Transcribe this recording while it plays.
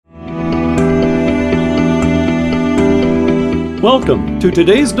Welcome to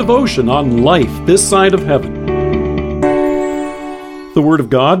today's devotion on life this side of heaven. The Word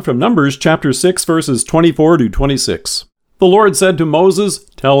of God from Numbers chapter 6, verses 24 to 26. The Lord said to Moses,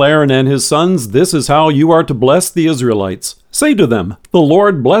 "Tell Aaron and his sons, this is how you are to bless the Israelites. Say to them, the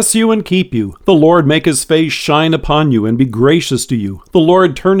Lord bless you and keep you. The Lord make his face shine upon you and be gracious to you. The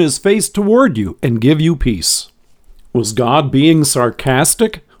Lord turn his face toward you and give you peace." Was God being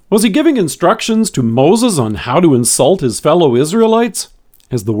sarcastic? Was he giving instructions to Moses on how to insult his fellow Israelites?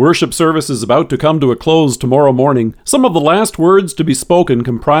 As the worship service is about to come to a close tomorrow morning, some of the last words to be spoken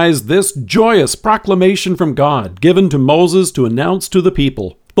comprise this joyous proclamation from God given to Moses to announce to the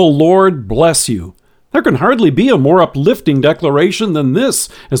people, "The Lord bless you." There can hardly be a more uplifting declaration than this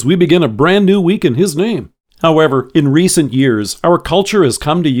as we begin a brand new week in His name. However, in recent years, our culture has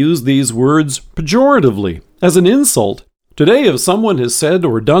come to use these words pejoratively, as an insult. Today, if someone has said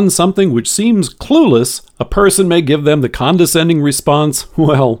or done something which seems clueless, a person may give them the condescending response,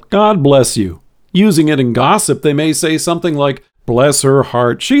 "Well, God bless you." Using it in gossip, they may say something like, "Bless her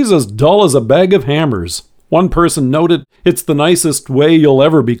heart, she's as dull as a bag of hammers." One person noted, "It's the nicest way you'll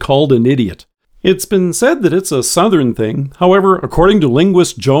ever be called an idiot." It's been said that it's a Southern thing. However, according to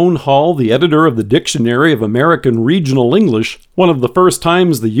linguist Joan Hall, the editor of the Dictionary of American Regional English, one of the first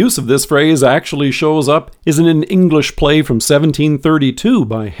times the use of this phrase actually shows up is in an English play from 1732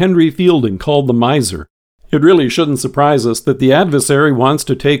 by Henry Fielding called The Miser. It really shouldn't surprise us that the adversary wants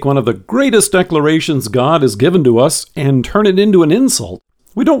to take one of the greatest declarations God has given to us and turn it into an insult.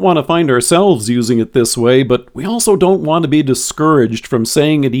 We don't want to find ourselves using it this way, but we also don't want to be discouraged from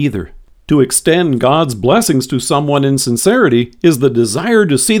saying it either. To extend God's blessings to someone in sincerity is the desire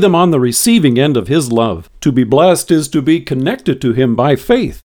to see them on the receiving end of His love. To be blessed is to be connected to Him by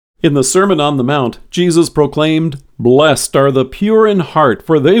faith. In the Sermon on the Mount, Jesus proclaimed, "Blessed are the pure in heart,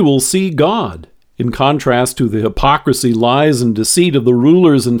 for they will see God." In contrast to the hypocrisy, lies, and deceit of the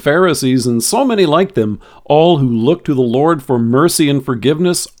rulers and Pharisees and so many like them, all who look to the Lord for mercy and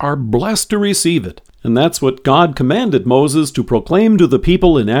forgiveness are blessed to receive it. And that's what God commanded Moses to proclaim to the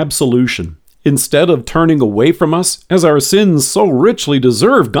people in absolution. Instead of turning away from us, as our sins so richly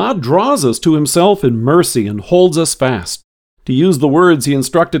deserve, God draws us to Himself in mercy and holds us fast. To use the words He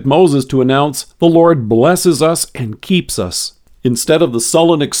instructed Moses to announce, the Lord blesses us and keeps us. Instead of the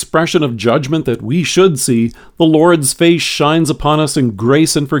sullen expression of judgment that we should see, the Lord's face shines upon us in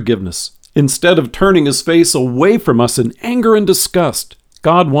grace and forgiveness. Instead of turning His face away from us in anger and disgust,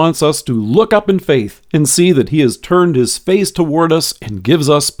 God wants us to look up in faith and see that He has turned His face toward us and gives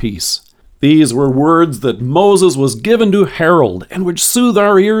us peace. These were words that Moses was given to herald and which soothe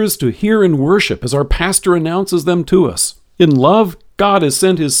our ears to hear in worship as our pastor announces them to us. In love, God has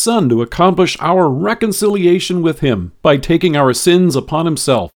sent His Son to accomplish our reconciliation with Him by taking our sins upon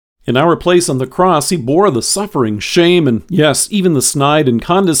Himself. In our place on the cross, He bore the suffering, shame, and yes, even the snide and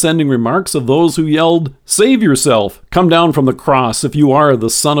condescending remarks of those who yelled, "Save yourself! Come down from the cross if you are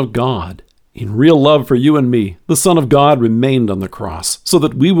the Son of God." In real love for you and me, the Son of God remained on the cross so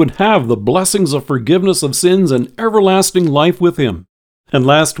that we would have the blessings of forgiveness of sins and everlasting life with Him. And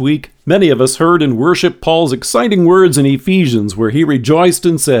last week, many of us heard in worship Paul's exciting words in Ephesians where he rejoiced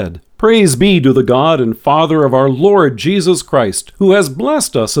and said, "Praise be to the God and Father of our Lord Jesus Christ, who has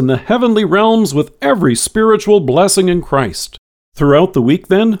blessed us in the heavenly realms with every spiritual blessing in Christ." Throughout the week,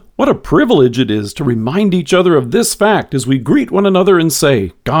 then, what a privilege it is to remind each other of this fact as we greet one another and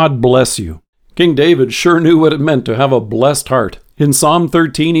say, "God bless you." King David sure knew what it meant to have a blessed heart. In Psalm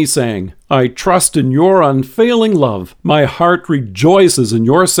 13 he sang, "I trust in your unfailing love. My heart rejoices in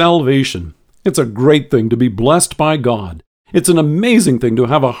your salvation." It's a great thing to be blessed by God. It's an amazing thing to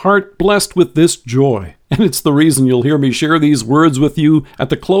have a heart blessed with this joy. And it's the reason you'll hear me share these words with you at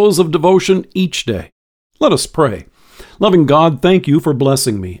the close of devotion each day. Let us pray. Loving God, thank you for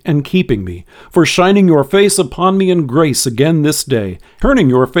blessing me and keeping me, for shining your face upon me in grace again this day, turning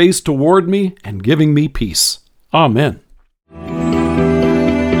your face toward me and giving me peace. Amen.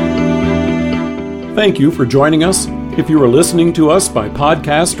 Thank you for joining us. If you are listening to us by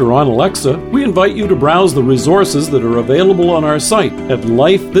podcast or on Alexa, we invite you to browse the resources that are available on our site at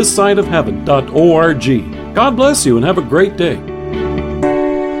lifethissideofheaven.org. God bless you and have a great day.